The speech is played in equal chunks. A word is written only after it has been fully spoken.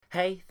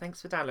Hey, thanks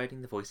for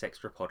downloading the Voice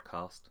Extra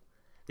podcast.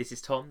 This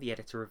is Tom, the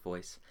editor of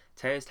Voice.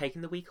 Teo's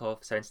taking the week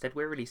off, so instead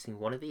we're releasing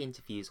one of the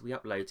interviews we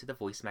upload to the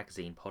Voice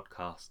Magazine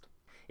podcast.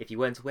 If you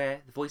weren't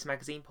aware, the Voice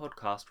Magazine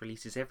podcast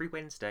releases every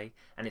Wednesday,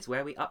 and it's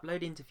where we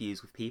upload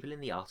interviews with people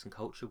in the art and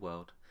culture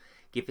world.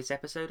 Give this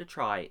episode a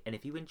try, and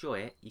if you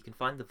enjoy it, you can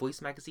find the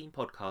Voice Magazine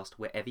podcast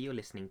wherever you're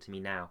listening to me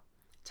now.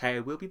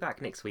 Teo will be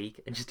back next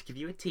week, and just to give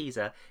you a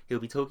teaser, he'll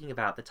be talking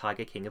about the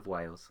Tiger King of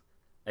Wales.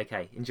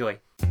 Okay, enjoy.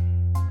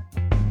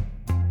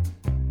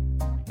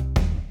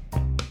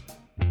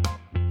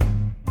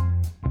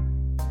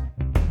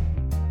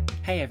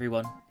 Hey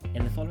everyone!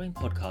 In the following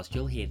podcast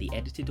you'll hear the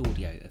edited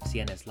audio of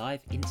Sienna's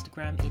live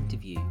Instagram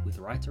interview with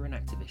writer and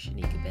activist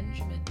Shaniqua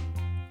Benjamin.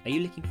 Are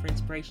you looking for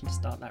inspiration to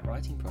start that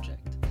writing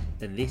project?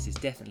 Then this is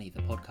definitely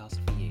the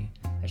podcast for you,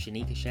 as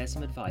Shaniqua shares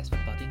some advice for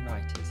budding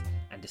writers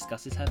and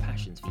discusses her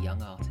passions for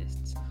young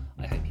artists.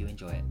 I hope you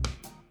enjoy it.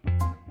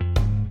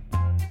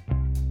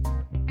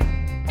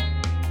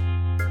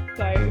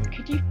 So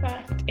could you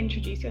first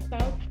introduce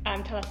yourself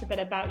and tell us a bit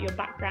about your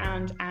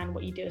background and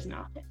what you do as an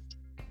artist?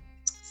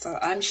 So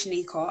I'm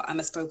Shaniqua, I'm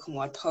a spoken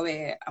word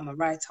poet, I'm a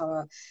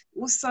writer,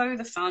 also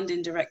the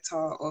founding director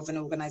of an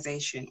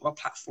organisation or a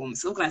platform.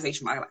 It's an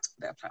organisation, but I like to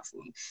call it a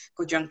platform,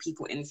 called Young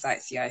People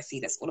Insight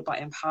CIC. That's all about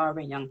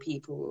empowering young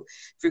people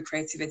through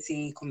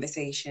creativity,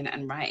 conversation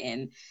and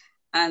writing.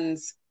 And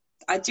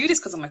I do this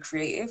because I'm a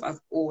creative.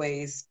 I've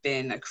always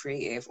been a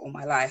creative all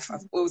my life.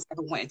 I've always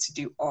ever wanted to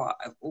do art.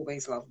 I've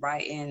always loved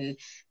writing,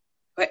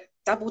 but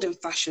dabbled in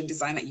fashion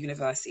design at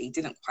university,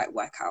 didn't quite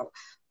work out.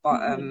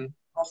 But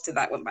after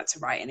that, went back to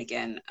writing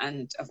again,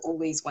 and I've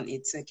always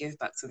wanted to give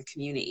back to the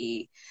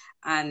community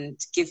and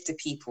give to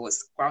people.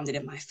 It's grounded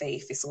in my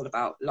faith. It's all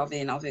about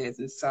loving others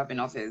and serving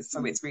others.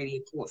 So it's really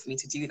important for me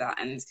to do that.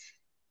 And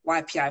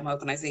YPI, my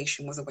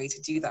organisation, was a way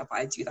to do that. But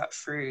I do that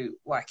through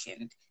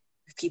working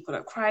with people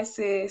at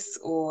crisis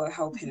or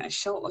helping at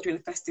shelter during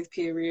the festive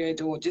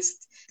period or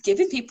just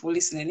giving people a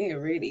listening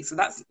ear, really. So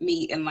that's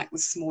me in like the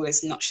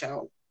smallest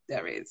nutshell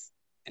there is,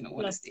 in all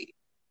honesty.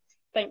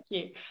 Thank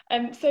you.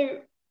 So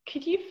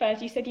could you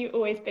first, you said you've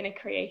always been a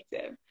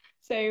creative.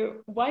 So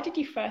why did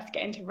you first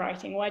get into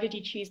writing? Why did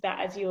you choose that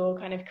as your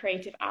kind of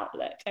creative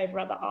outlet over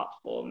other art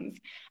forms?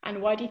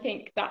 And why do you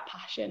think that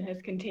passion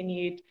has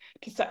continued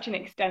to such an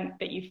extent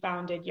that you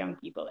founded Young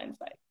People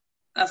Insight?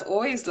 I've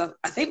always loved,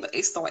 I think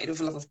it started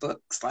with a love of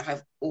books. Like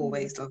I've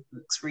always loved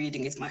books.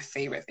 Reading is my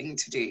favourite thing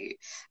to do.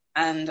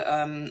 And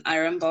I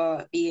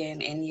remember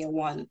being in year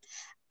one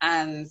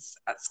and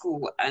at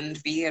school, and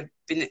we had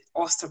been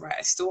asked to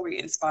write a story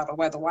inspired by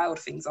where the wild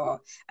things are.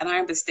 And I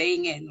remember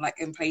staying in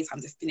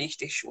playtime to finish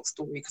this short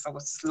story because I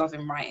was just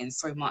loving writing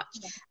so much.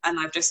 Yeah.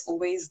 And I've just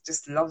always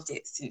just loved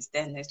it since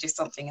then. There's just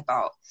something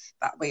about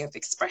that way of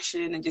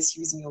expression and just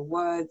using your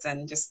words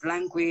and just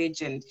language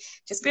and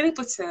just being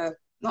able to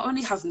not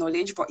only have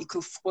knowledge, but you can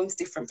fall into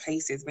different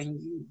places when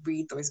you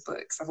read those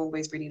books. I've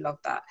always really loved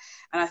that.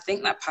 And I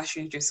think that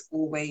passion just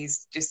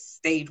always just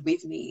stayed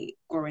with me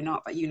growing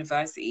up at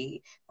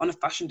university on a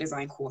fashion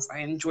design course.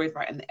 I enjoyed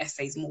writing the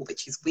essays more,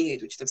 which is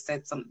weird, which would have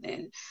said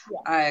something. Yeah.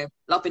 I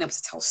love being able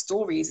to tell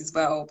stories as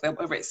well,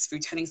 whether it's through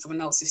telling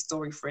someone else's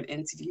story for an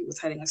interview or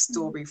telling a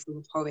story through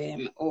a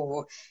poem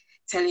or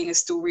telling a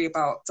story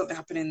about something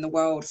happening in the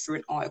world through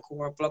an article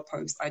or a blog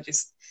post. I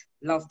just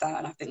love that,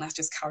 and I think that's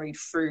just carried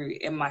through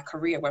in my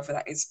career, whether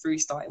that is through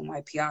starting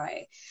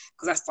YPI,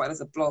 because I started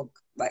as a blog,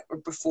 like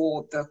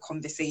before the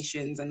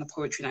conversations and the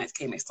poetry nights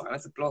came, it started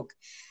as a blog,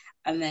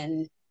 and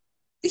then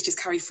it's just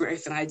carried through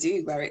everything I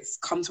do, where it's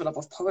come to a love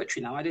of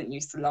poetry now. I didn't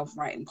used to love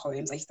writing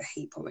poems, I used to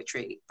hate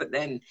poetry, but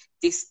then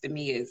this for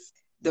me is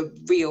the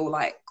real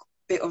like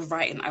bit of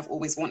writing I've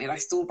always wanted. I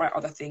still write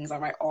other things, I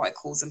write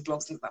articles and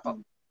blogs and stuff, but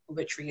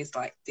poetry is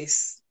like,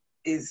 this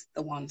is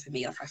the one for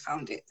me. Like I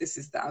found it. This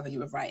is the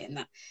avenue of writing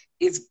that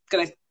is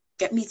gonna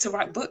get me to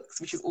write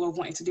books, which is all I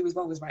wanted to do as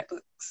well, was write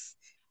books.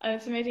 And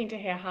it's amazing to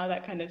hear how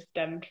that kind of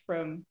stemmed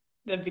from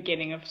the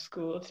beginning of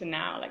school to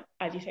now, like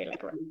as you say, like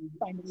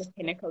finding the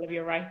pinnacle of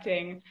your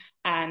writing.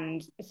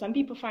 And some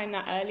people find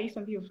that early,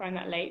 some people find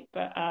that late,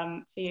 but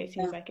for you it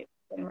seems like it's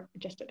been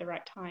just at the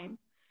right time.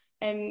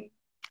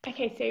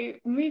 Okay,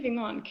 so moving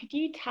on, could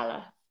you tell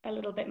us a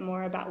little bit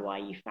more about why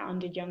you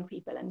founded Young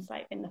People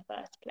Insight in the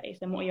first place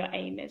and what your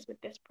aim is with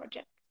this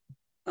project?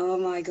 Oh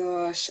my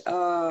gosh,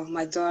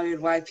 my darling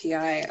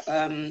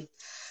YPI.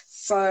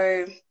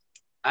 So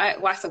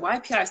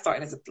YPI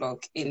started as a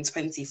blog in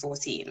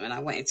 2014 when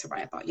I wanted to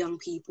write about young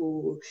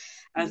people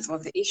and some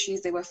of the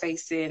issues they were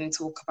facing,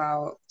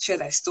 share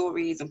their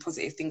stories and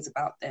positive things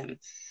about them,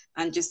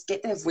 and just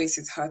get their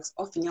voices heard.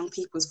 Often young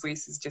people's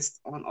voices just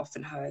aren't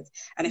often heard,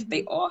 and if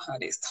they are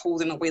heard, it's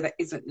told in a way that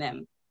isn't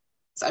them.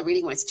 So I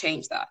really wanted to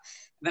change that.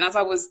 Then as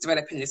I was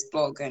developing this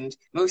blog, and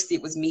mostly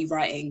it was me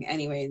writing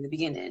anyway in the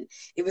beginning,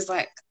 it was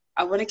like,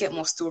 I want to get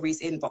more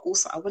stories in, but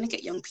also I want to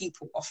get young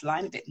people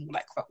offline a bit more,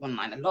 like we're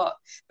online a lot.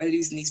 We're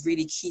losing these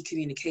really key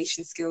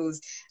communication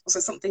skills. Also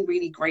something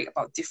really great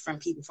about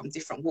different people from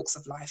different walks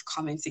of life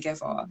coming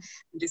together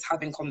and just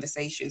having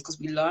conversations, because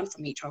we learn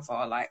from each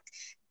other. Like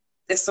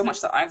there's so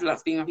much that I've learned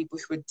being around people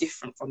who are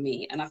different from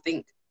me. And I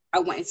think I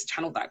wanted to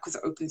channel that because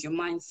it opens your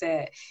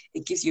mindset.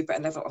 It gives you a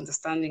better level of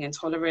understanding and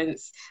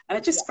tolerance. And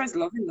it just spreads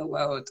love in the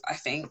world, I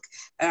think.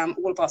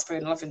 All about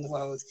spreading love in the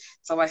world.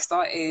 So I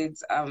started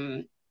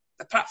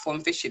the platform,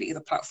 officially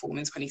the platform,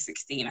 in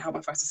 2016. I had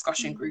my first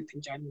discussion group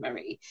in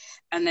January.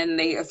 And then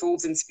they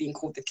evolved into being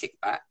called the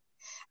Kickback.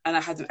 And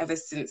I had them ever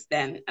since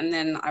then. And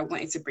then I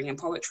wanted to bring in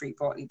poetry,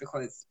 partly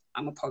because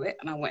I'm a poet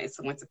and I wanted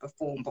someone to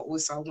perform, but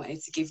also I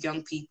wanted to give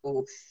young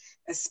people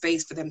a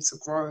space for them to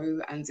grow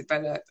and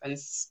develop and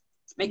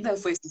make their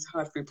voices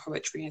heard through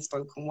poetry and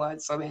spoken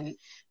word. So in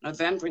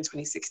November in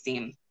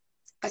 2016,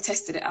 I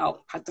tested it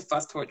out, had the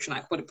first poetry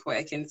night, called it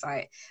Poetic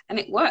Insight, and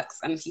it works,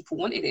 and people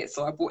wanted it.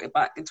 So I brought it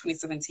back in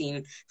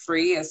 2017 for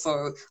a year.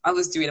 So I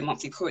was doing a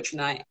monthly poetry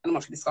night and a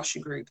monthly discussion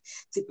group.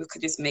 So people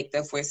could just make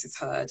their voices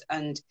heard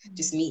and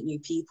just meet new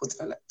people,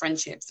 develop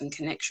friendships and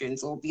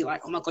connections, or be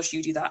like, oh my gosh,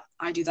 you do that,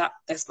 I do that,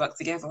 let's work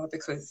together,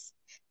 because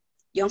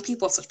young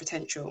people have such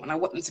potential, and I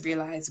want them to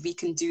realize we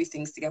can do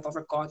things together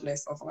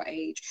regardless of our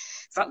age.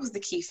 So that was the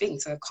key thing,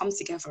 to come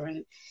together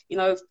and, you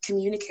know,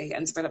 communicate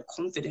and develop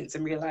confidence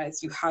and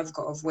realize you have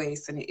got a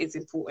voice and it is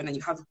important and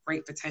you have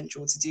great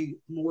potential to do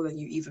more than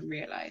you even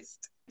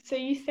realized. So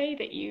you say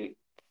that you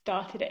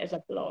started it as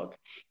a blog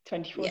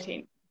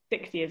 2014,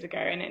 6 years ago,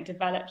 and it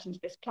developed into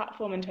this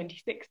platform in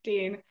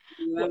 2016.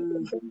 What do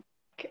you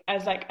think,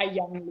 as like a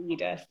young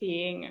leader,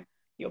 seeing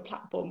your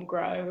platform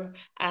grow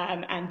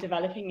and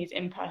developing these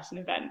in-person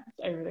events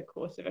over the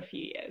course of a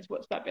few years?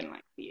 What's that been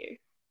like for you?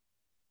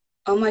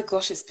 Oh my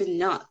gosh, it's been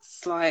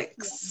nuts, like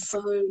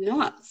so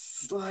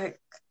nuts. Like,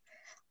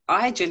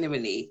 I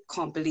genuinely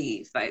can't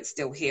believe that it's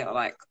still here.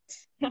 Like,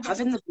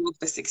 having the blog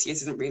for 6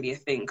 years isn't really a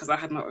thing because I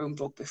had my own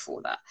blog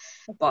before that.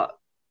 But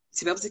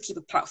to be able to keep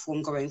a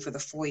platform going for the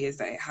 4 years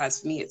that it has,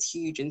 for me, it's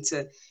huge. And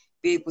to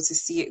be able to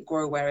see it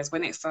grow, whereas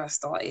when it first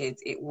started,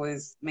 it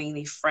was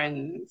mainly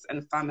friends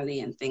and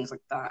family and things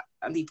like that,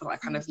 and people that I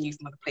kind of knew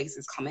from other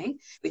places coming,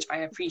 which I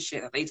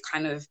appreciate that they've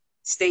kind of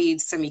stayed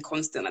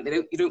semi-constant. Like,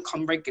 you don't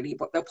come regularly,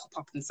 but they'll pop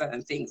up in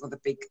certain things, or the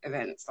big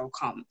events they'll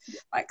come,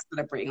 like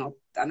celebrating our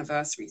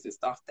anniversaries and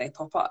stuff, they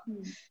pop up.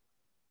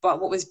 But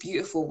what was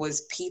beautiful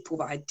was people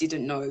that I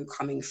didn't know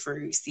coming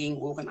through, seeing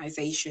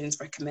organizations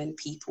recommend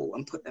people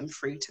and put them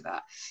through to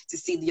that, to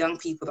see the young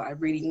people that I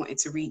really wanted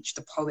to reach,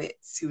 the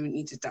poets who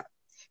needed that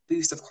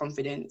boost of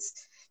confidence,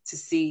 to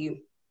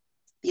see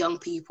young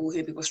people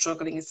who were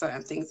struggling in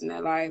certain things in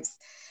their lives,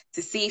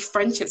 to see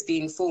friendships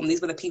being formed.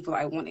 These were the people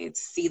I wanted.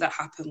 To see that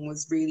happen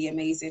was really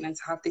amazing. And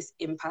to have this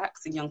impact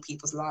in young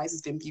people's lives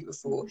has been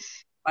beautiful.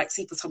 Like,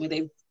 people tell me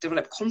they've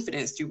developed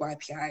confidence through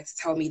YPI, to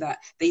tell me that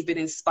they've been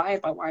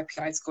inspired by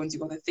YPI to go and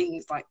do other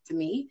things. Like, for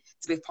me,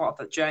 to be part of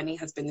that journey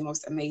has been the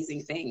most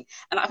amazing thing.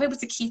 And I've been able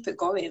to keep it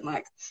going.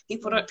 Like,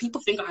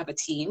 people think I have a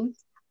team.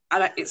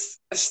 And it's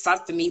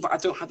sad for me, but I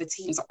don't have a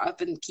team. So I've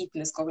been keeping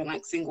this going,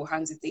 like,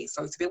 single-handedly.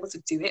 So to be able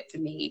to do it, for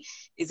me,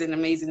 is an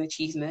amazing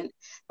achievement.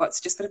 But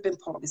to just have been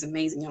part of these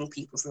amazing young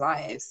people's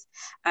lives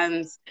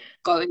and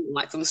going,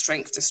 like, from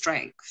strength to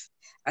strength,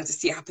 and to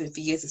see it happen for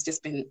years has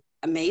just been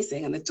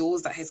amazing. And the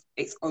doors that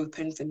it's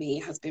opened for me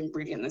has been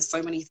brilliant. There's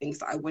so many things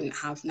that I wouldn't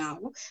have now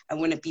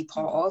and wouldn't be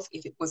part of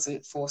if it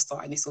wasn't for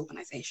starting this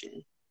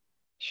organization.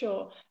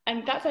 Sure.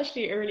 And that's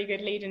actually a really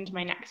good lead into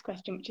my next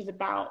question, which is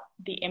about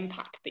the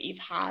impact that you've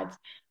had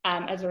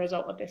as a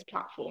result of this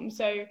platform.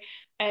 So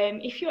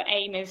if your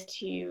aim is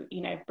to,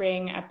 you know,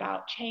 bring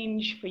about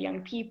change for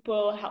young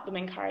people, help them,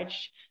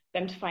 encourage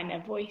them to find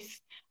their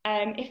voice,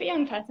 if a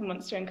young person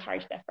wants to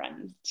encourage their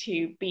friends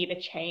to be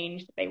the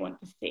change that they want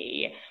to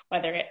see,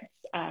 whether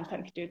it's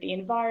something to do with the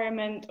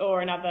environment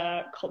or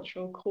another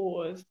cultural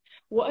cause,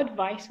 what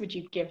advice would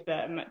you give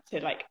them to,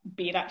 like,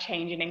 be that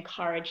change and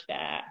encourage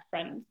their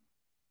friends?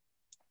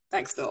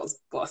 Thanks, girls,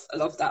 boss. I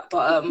love that.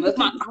 But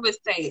I would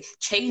say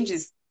change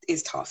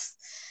is tough,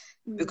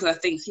 because I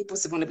think people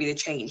want to be the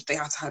change, they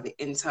have to have it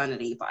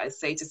internally. But I'd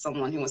say to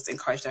someone who wants to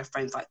encourage their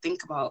friends, like,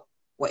 think about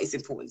what is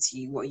important to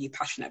you, what are you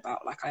passionate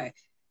about. Like, I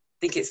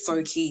think it's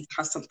so key to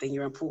have something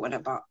you're important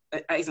about,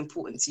 that is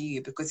important to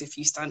you, because if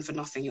you stand for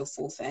nothing, you'll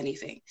fall for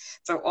anything.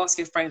 So ask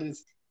your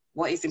friends,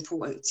 what is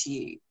important to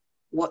you?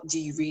 What do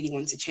you really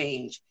want to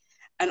change?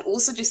 And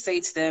also just say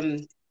to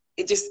them,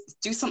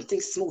 just do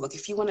something small. Like,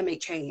 if you want to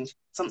make change,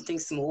 something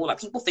small. Like,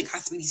 people think it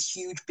has to be these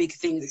huge, big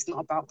things. It's not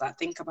about that.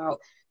 Think about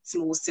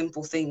small,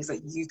 simple things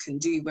that you can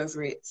do,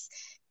 whether it's,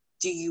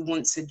 do you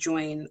want to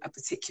join a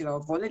particular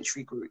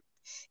voluntary group?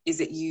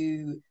 Is it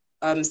you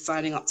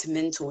signing up to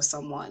mentor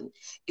someone?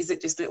 Is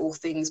it just little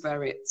things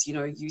where it's, you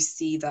know, you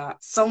see that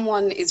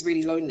someone is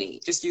really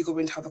lonely, just you go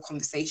in to have a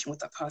conversation with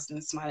that person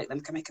and smile at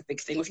them can make a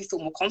big thing. Or if you feel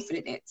more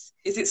confident,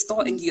 is it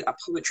starting you a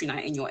poetry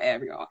night in your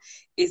area?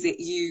 Is it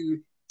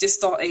you just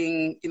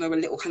starting, you know, a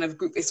little kind of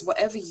group? It's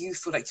whatever you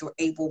feel like you're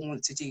able and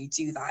want to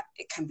do that.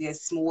 It can be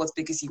as small, as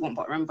big as you want,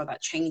 but remember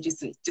that change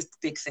isn't just a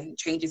big thing.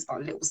 Change is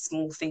about little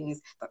small things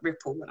that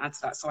ripple and add to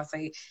that. So I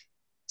say,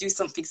 do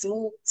something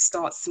small,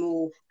 start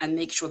small, and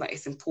make sure that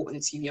it's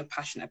important to you, you're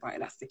passionate about it.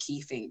 That's the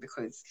key thing,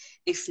 because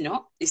if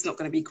not, it's not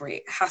going to be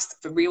great. It has to,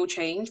 for real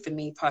change, for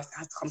me personally, it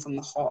has to come from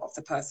the heart of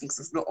the person, because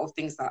there's a lot of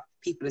things that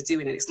people are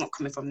doing and it's not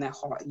coming from their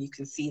heart, and you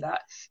can see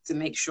that. To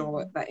make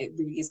sure that it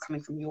really is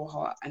coming from your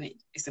heart and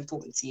it's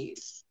important to you.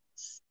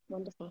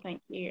 Wonderful,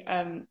 thank you.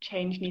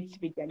 Change needs to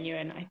be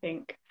genuine, I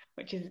think,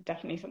 which is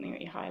definitely something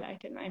that you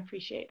highlighted, and I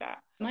appreciate that.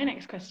 My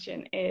next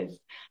question is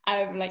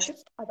like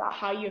just about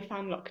how you have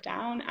found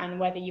lockdown and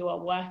whether you are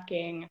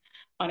working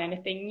on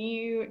anything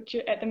new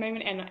at the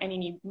moment, and any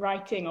new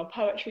writing or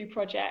poetry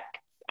projects,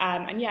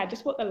 and yeah,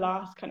 just what the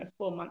last kind of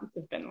 4 months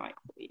have been like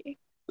for you.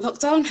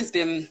 Lockdown has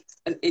been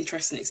an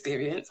interesting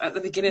experience. At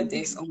the beginning of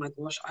this, oh my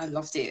gosh, I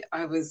loved it.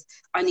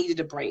 I needed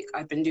a break.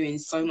 I've been doing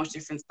so much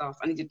different stuff.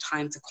 I needed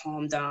time to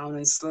calm down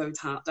and slow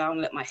down,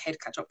 let my head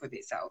catch up with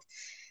itself.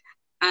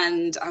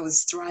 And I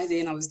was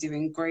thriving. I was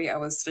doing great. I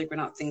was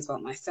figuring out things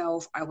about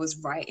myself. I was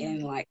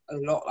writing like a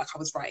lot. Like I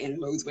was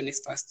writing loads when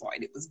this first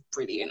started. It was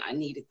brilliant. I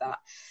needed that.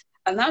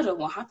 And then I don't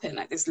know what happened.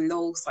 Like this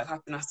lull started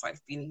happening. I started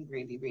feeling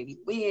really, really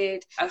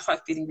weird. I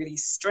started feeling really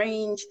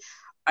strange.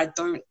 I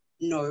don't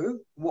know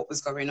what was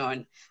going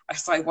on. I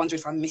started wondering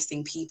if I'm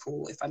missing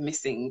people, if I'm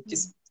missing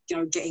just,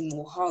 getting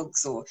more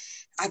hugs or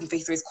having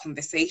face-to-face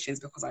conversations,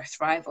 because I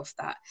thrive off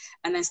that.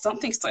 And then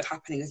something started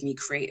happening with me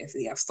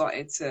creatively. I've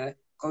started to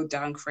go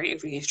down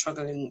creatively and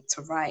struggling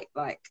to write,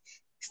 like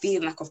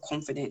feeling lack of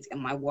confidence in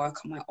my work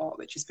and my art,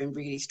 which has been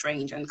really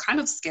strange and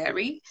kind of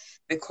scary,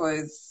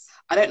 because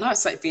I don't know, I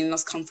started feeling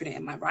less confident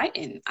in my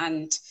writing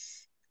and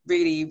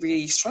really,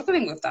 really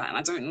struggling with that. And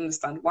I don't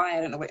understand why.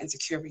 I don't know where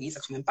insecurities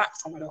are coming back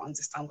from. I don't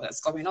understand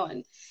what's going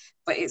on.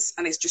 But it's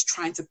just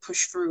trying to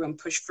push through.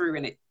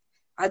 And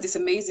I had this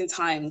amazing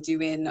time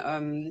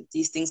doing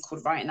these things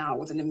called Right Now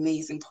with an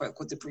amazing poet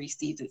called Debris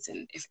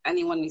Stevenson. If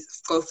anyone needs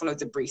to go follow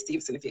Debris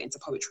Stevenson, if you're into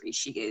poetry,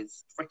 she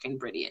is freaking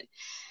brilliant.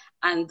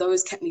 And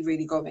those kept me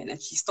really going.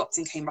 And she stopped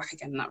and came back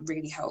again, and that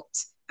really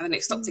helped. And then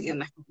it stopped again,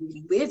 and I felt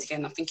really weird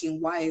again. I'm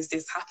thinking, why is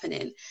this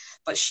happening?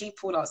 But she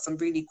pulled out some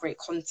really great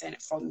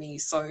content from me.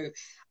 So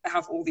I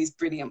have all these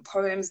brilliant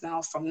poems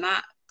now from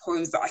that,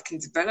 poems that I can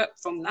develop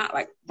from that.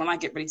 Like when I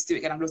get ready to do it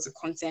again, I have lots of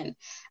content.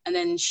 And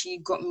then she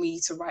got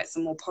me to write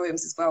some more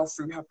poems as well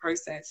through her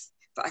process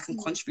that I can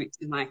contribute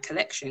to my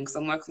collection, because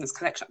I'm working on this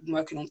collection. I've been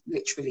working on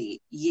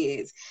literally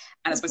years,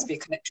 and it's supposed to be a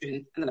collection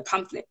and then a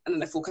pamphlet and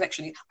then a full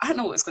collection. I don't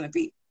know what it's going to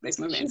be at this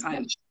moment in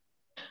time,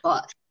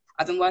 but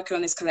I've been working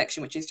on this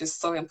collection, which is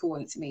just so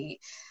important to me.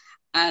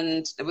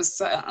 And there was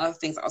certain other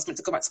things. I was meant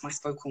to go back to my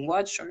spoken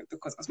word show,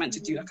 because I was meant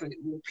to do like a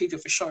little preview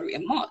of a show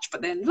in March,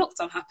 but then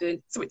lockdown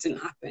happened, so it didn't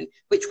happen,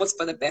 which was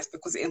for the best,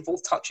 because it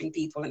involved touching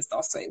people and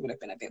stuff, so it would have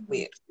been a bit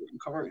weird during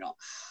Corona.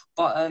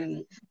 But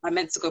I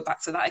meant to go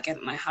back to that again,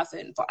 and I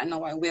haven't, but I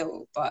know I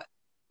will. But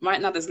right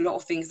now there's a lot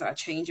of things that are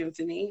changing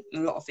for me,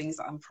 and a lot of things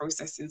that I'm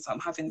processing, so I'm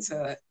having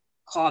to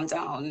calm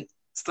down,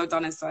 slow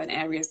down in certain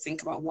areas,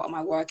 think about what am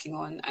I working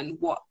on and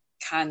what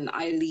can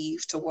I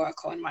leave to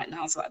work on right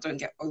now, so that I don't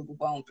get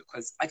overwhelmed,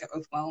 because I get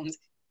overwhelmed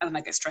and then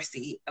I get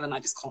stressy and then I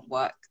just can't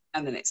work,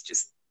 and then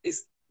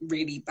it's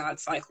really bad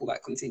cycle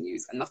that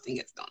continues and nothing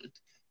gets done.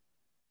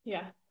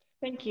 Yeah,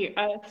 thank you.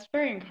 It's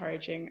very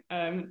encouraging.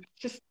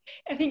 Just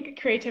I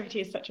think creativity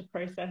is such a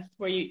process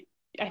where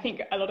I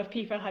think a lot of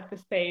people had the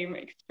same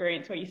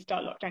experience where you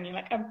start lockdown, you're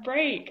like, a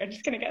break, I'm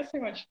just going to get so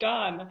much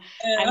done.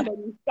 Yeah. And then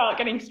you start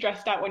getting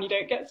stressed out when you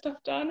don't get stuff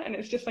done. And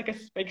it's just like a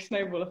big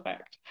snowball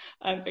effect.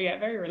 But yeah,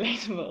 very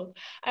relatable.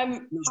 I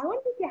wonder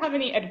if you have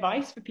any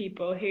advice for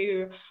people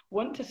who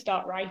want to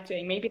start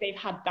writing. Maybe they've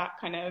had that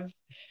kind of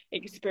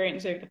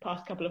experience over the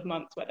past couple of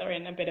months where they're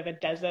in a bit of a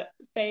desert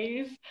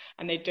phase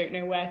and they don't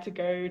know where to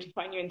go to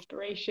find new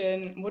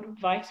inspiration. What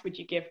advice would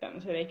you give them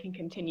so they can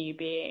continue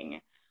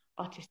being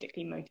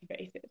artistically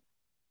motivated?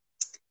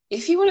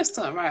 If you want to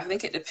start right, I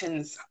think it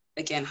depends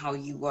again how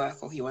you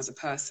work or you as a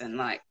person.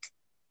 Like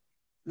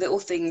little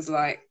things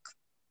like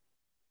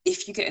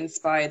if you get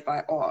inspired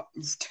by art,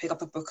 pick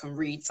up a book and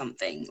read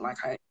something. Like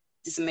I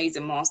this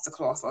amazing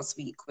masterclass last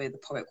week with a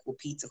poet called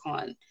Peter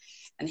Khan,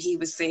 and he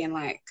was saying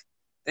like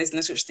there's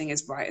no such thing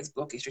as writer's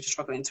block if you're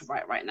struggling to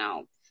write right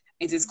now.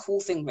 It's this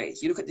cool thing where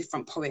you look at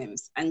different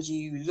poems and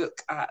you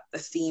look at the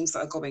themes that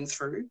are going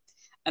through,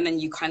 and then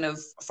you kind of,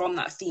 from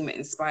that theme, it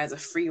inspires a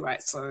free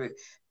write. So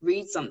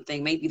read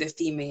something, maybe the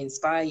theme may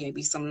inspire you,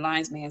 maybe some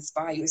lines may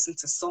inspire you, listen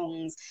to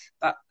songs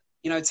that,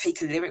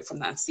 take a lyric from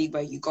that and see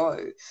where you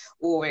go.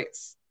 Or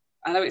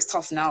I know it's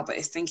tough now, but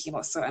it's thinking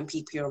about certain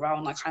people you're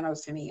around. Like I know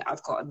for me,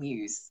 I've got a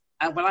muse.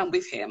 And when I'm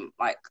with him,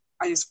 like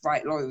I just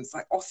write loads.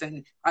 Like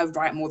often I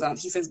write more than,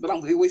 he says, when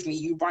I'm with me,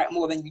 you write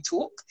more than you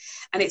talk.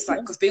 And it's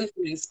like, because being with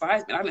him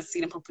inspires me. I haven't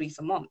seen him properly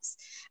for months.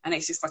 And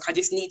it's just like, I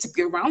just need to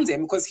be around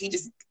him because he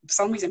just, for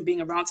some reason,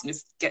 being around him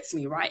just gets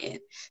me writing.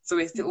 So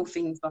it's little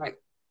things like,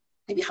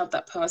 maybe have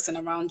that person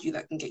around you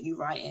that can get you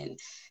writing.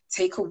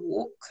 Take a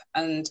walk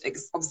and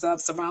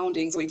observe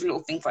surroundings, or even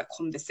little things like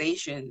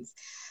conversations.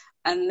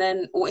 And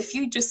then, or if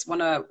you just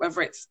want to,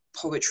 whether it's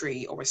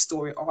poetry or a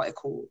story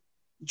article,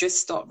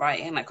 just start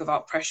writing, like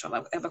without pressure,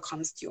 like whatever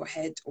comes to your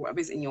head or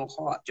whatever's in your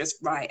heart, just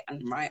write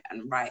and write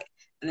and write,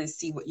 and then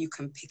see what you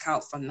can pick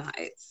out from that.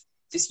 It's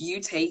just you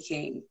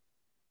taking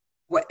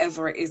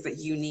whatever it is that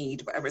you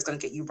need, whatever is going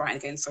to get you writing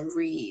again. So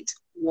read,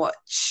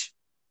 watch,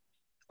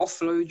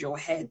 offload your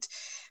head,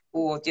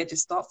 or yeah,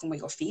 just start from where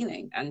you're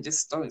feeling and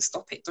just don't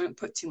stop it. Don't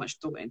put too much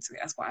thought into it.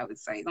 That's what I would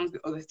say. As long as we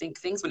overthink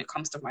things when it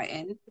comes to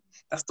writing,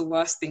 that's the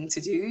worst thing to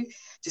do.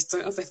 Just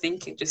don't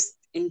overthink it. Just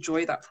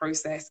enjoy that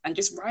process and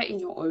just write in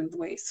your own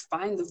voice.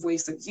 Find the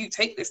voice of you.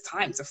 Take this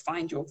time to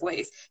find your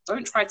voice.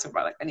 Don't try to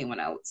write like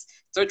anyone else.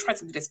 Don't try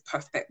to be this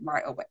perfect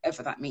writer,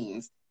 whatever that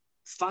means.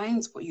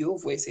 Find what your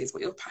voice is,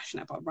 what you're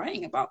passionate about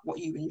writing about, what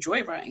you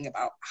enjoy writing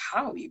about,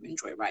 how you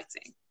enjoy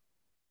writing.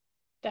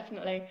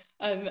 Definitely.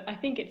 I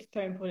think it's so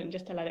important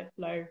just to let it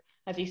flow.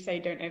 As you say,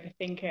 don't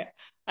overthink it,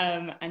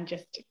 and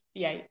just,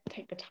 yeah,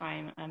 take the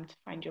time to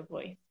find your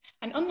voice.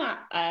 And on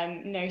that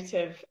note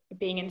of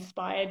being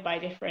inspired by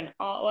different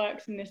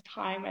artworks in this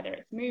time, whether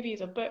it's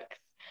movies or books,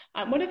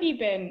 what have you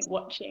been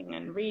watching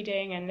and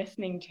reading and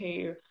listening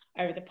to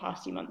over the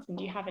past few months? And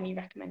do you have any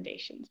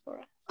recommendations for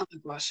us? Oh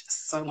my gosh,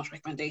 so much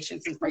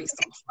recommendations and great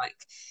stuff. Like,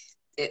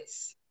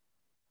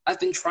 I've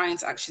been trying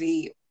to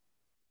actually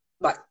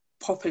like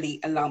properly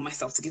allow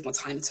myself to give more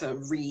time to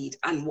read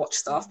and watch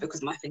stuff,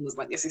 because my thing was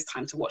like, this is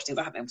time to watch things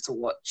I haven't been able to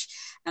watch,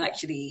 and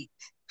actually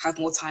have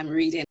more time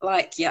reading.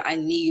 Like, yeah, I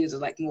needed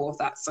like more of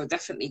that. So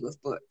definitely with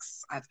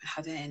books, I've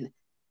been having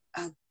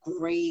a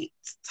great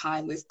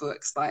time with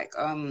books. Like,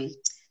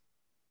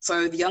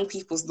 so the Young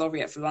People's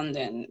Laureate for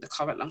London, the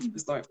current Young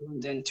People's Laureate for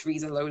London,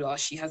 Teresa Lola,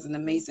 she has an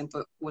amazing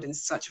book called In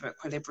Search of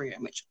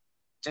Equilibrium, which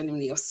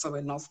genuinely you're so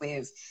in love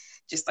with.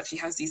 Just like she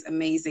has these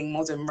amazing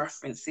modern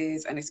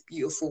references and this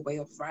beautiful way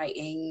of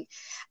writing,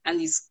 and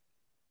it's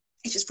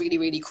just really,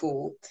 really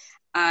cool.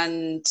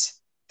 And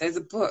there's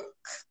a book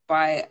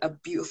by a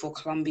beautiful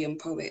Colombian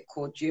poet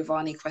called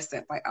Giovanni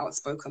Queset by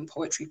Outspoken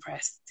Poetry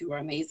Press, who are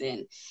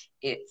amazing.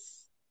 I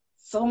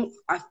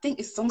think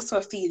it's songs to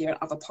Ophelia and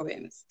other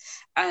poems.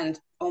 And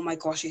oh my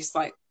gosh, it's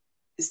like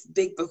this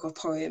big book of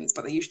poems,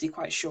 but they're usually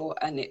quite short,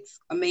 and it's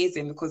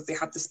amazing because they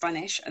have the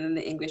Spanish and then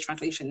the English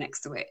translation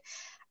next to it.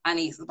 And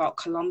it's about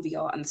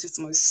Colombia, and it's just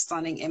the most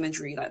stunning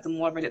imagery. Like, the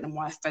more I read it, the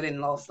more I fell in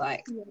love.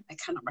 Like, I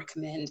cannot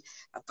recommend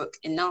a book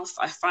enough.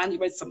 I finally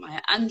read some Maya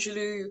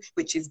Angelou,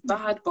 which is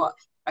bad, but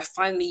I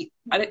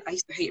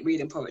used to hate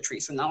reading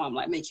poetry, so now I'm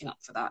like making up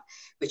for that,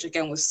 which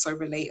again was so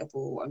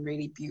relatable and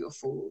really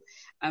beautiful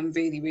and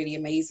really, really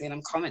amazing.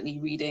 I'm currently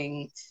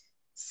reading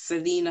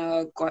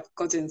Selena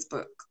Godin's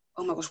book.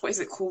 Oh my gosh, what is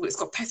it called? It's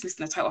got pessimist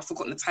in the title. I've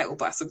forgotten the title,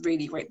 but it's a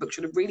really great book.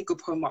 She had a really good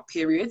poem about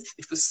periods,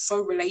 which was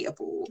so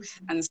relatable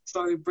and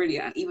so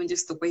brilliant. And even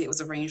just the way it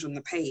was arranged on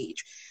the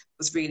page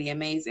was really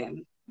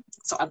amazing.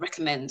 So I'd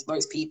recommend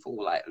those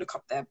people, like, look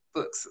up their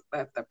books,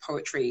 their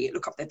poetry,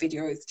 look up their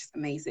videos, just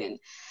amazing.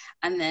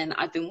 And then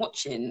I've been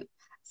watching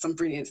some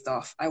brilliant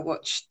stuff. I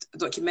watched a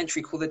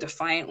documentary called The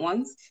Defiant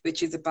Ones,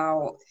 which is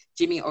about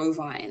Jimmy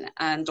Ovine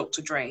and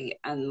Dr. Dre,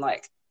 and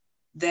like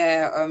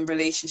their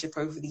relationship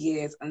over the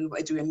years, and what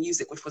they do in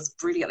music, which was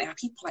brilliant. They had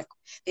people like,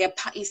 they had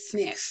Patti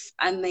Smith,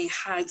 and they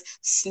had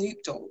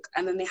Snoop Dogg,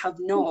 and then they have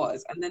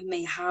Nas, and then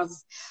they have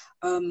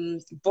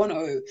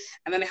Bono,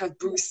 and then they have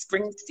Bruce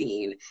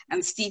Springsteen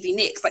and Stevie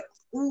Nicks, like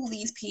all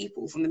these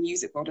people from the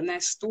music world, and their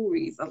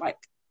stories are like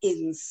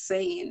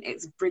insane.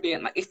 It's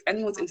brilliant. Like, if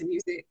anyone's into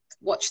music,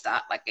 watch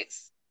that. Like,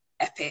 it's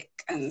epic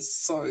and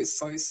so,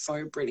 so,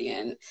 so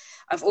brilliant.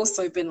 I've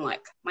also been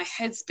like, my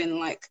head's been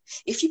like,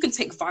 if you can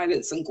take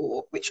violence and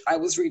gore, which I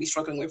was really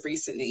struggling with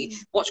recently,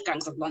 watch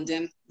Gangs of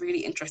London, really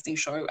interesting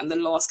show. And The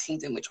Last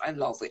Kingdom, which I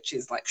love, which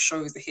is like,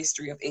 shows the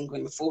history of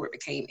England before it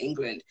became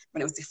England,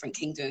 when it was different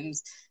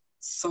kingdoms.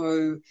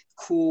 So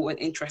cool and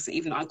interesting.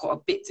 Even though I got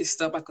a bit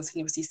disturbed by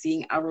continuously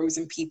seeing arrows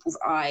in people's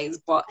eyes,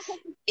 but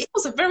it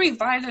was a very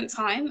violent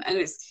time, and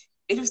it's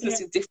interesting to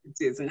see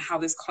differences and how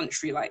this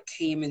country like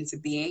came into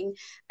being.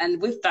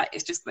 And with that,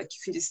 it's just like, you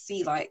can just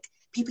see, like,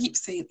 people keep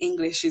saying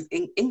English is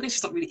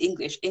not really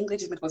English.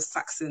 English is made up of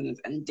Saxons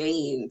and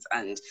Danes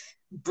and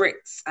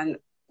Brits and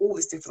all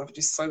this different stuff, which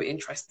is so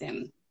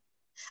interesting.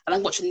 And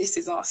I'm watching This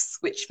Is Us,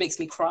 which makes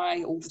me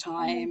cry all the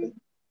time.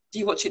 Do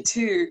you watch it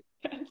too?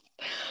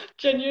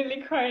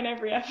 Genuinely cry in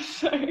every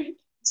episode.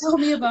 Tell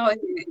me about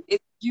it.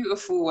 It's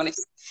beautiful, and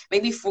it's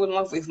made me fall in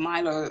love with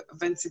Milo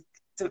Ventimiglia.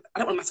 I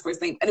don't want to mess up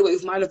his name. Anyway,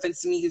 with Milo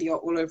Ventimiglia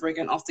all over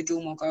again after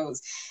Gilmore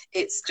Girls.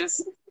 It's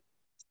just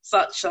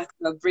such like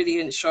a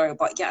brilliant show.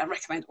 But yeah, I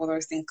recommend all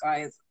those things,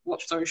 guys.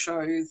 Watch those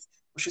shows,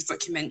 watch those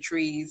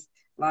documentaries,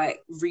 like,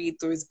 read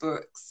those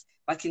books,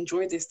 like,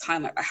 enjoy this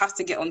time. Like, I have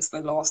to get onto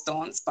The Last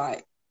Dance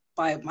by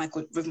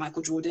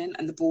Michael Jordan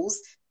and the Bulls.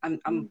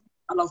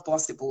 I love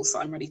basketball, so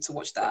I'm ready to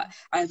watch that.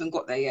 I haven't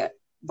got there yet,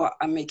 but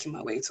I'm making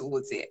my way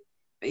towards it.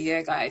 But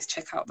yeah, guys,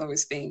 check out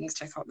those things,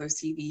 check out those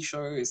TV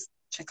shows,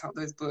 check out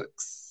those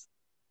books.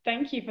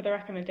 Thank you for the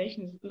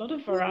recommendations. A lot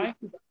of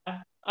variety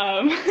there.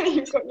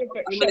 You've got your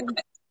bookshelf.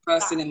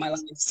 person in my life.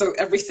 So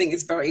everything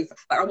is very,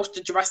 like, I watched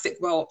the Jurassic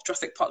World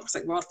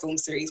film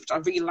series, which I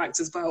really liked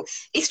as well.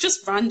 It's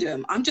just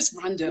random. I'm just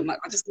random. Like,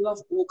 I just love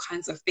all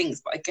kinds of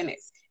things. But again, it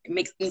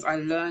makes things, I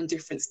learn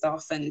different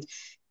stuff. And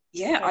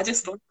yeah, I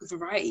just like the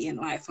variety in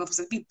life. Otherwise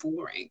it'd be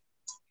boring.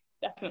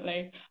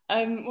 Definitely.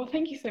 Well,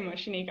 thank you so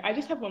much, Shaniqua. I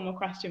just have one more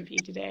question for you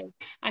today,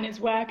 and it's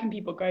where can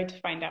people go to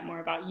find out more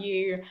about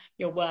you,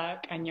 your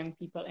work, and Young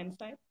People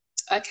Insight?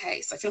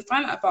 Okay, so if you'll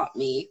find out about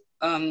me,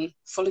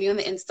 follow me on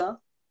the Insta.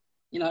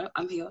 You know,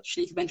 I'm here,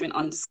 Shaniqua Benjamin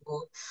 _,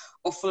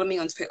 or follow me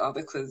on Twitter,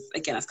 because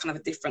again, it's kind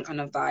of a different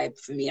kind of vibe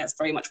for me. It's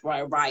very much where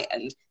I write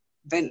and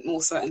vent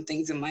more certain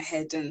things in my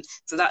head. And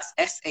so that's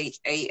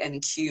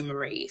SHANQ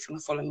Marie, if you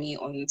want to follow me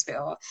on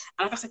Twitter. And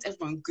like I said to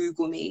everyone,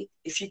 Google me.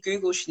 If you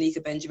Google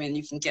Shaniqua Benjamin,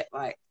 you can get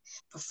like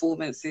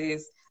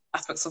performances,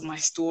 aspects of my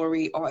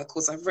story,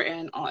 articles I've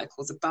written,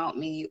 articles about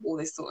me, all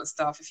this sort of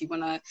stuff. If you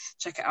want to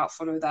check it out,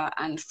 follow that,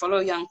 and follow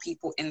Young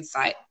People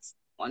Insights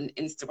on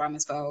Instagram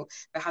as well.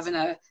 We're having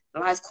a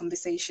live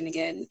conversation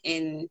again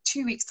in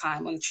 2 weeks'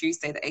 time on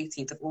Tuesday, the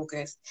 18th of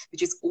August,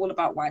 which is all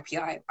about YPI.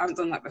 I haven't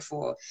done that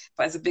before,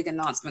 but there's a big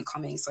announcement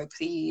coming. So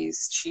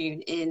please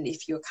tune in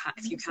if you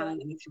can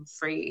and if you're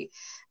free.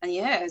 And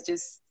yeah,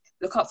 just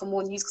look out for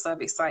more news, because I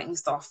have exciting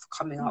stuff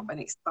coming up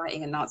and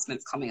exciting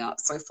announcements coming up.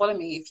 So follow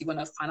me if you want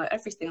to find out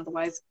everything.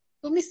 Otherwise,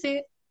 you'll miss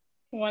it.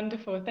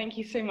 Wonderful. Thank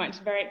you so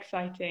much. Very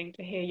exciting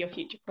to hear your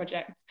future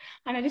projects.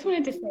 And I just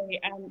wanted to say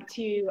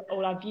to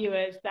all our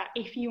viewers that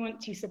if you want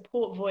to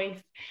support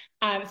Voice,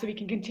 so we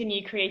can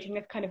continue creating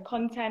this kind of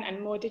content and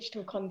more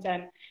digital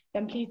content,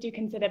 then please do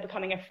consider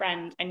becoming a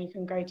friend, and you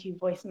can go to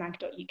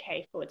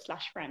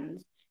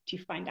voicemag.uk/friends to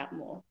find out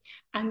more.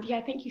 And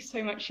yeah, thank you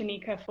so much,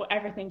 Shaniqua, for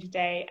everything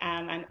today,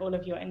 and all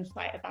of your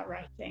insight about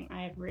writing.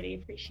 I have really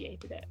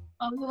appreciated it.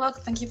 Oh, you're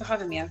welcome. Thank you for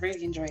having me. I've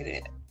really enjoyed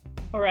it.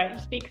 All right,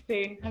 speak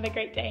soon. Have a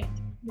great day.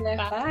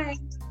 Yeah, bye.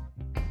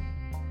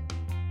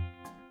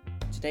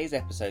 Today's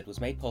episode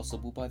was made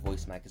possible by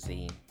Voice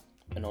Magazine,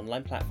 an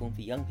online platform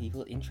for young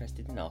people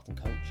interested in art and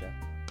culture.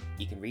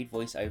 You can read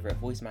Voice over at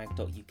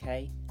voicemag.uk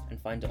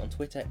and find it on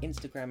Twitter,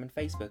 Instagram and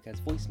Facebook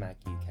as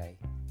VoiceMagUK.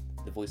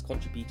 The Voice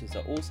contributors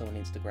are also on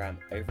Instagram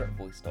over at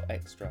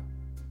voice.extra.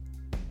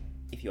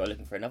 If you are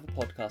looking for another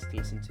podcast to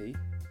listen to,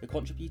 the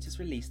contributors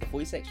release the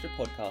Voice Extra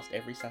podcast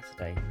every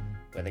Saturday,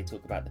 where they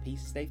talk about the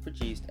pieces they've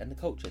produced and the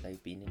culture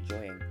they've been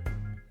enjoying.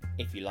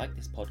 If you like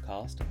this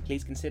podcast,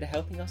 please consider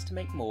helping us to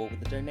make more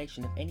with a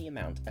donation of any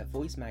amount at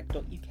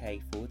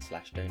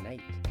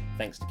voicemag.uk/donate.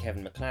 Thanks to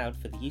Kevin MacLeod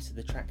for the use of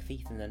the track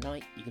Thief in the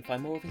Night. You can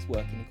find more of his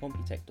work in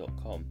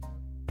incompetech.com.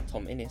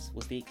 Tom Innes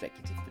was the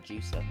executive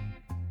producer.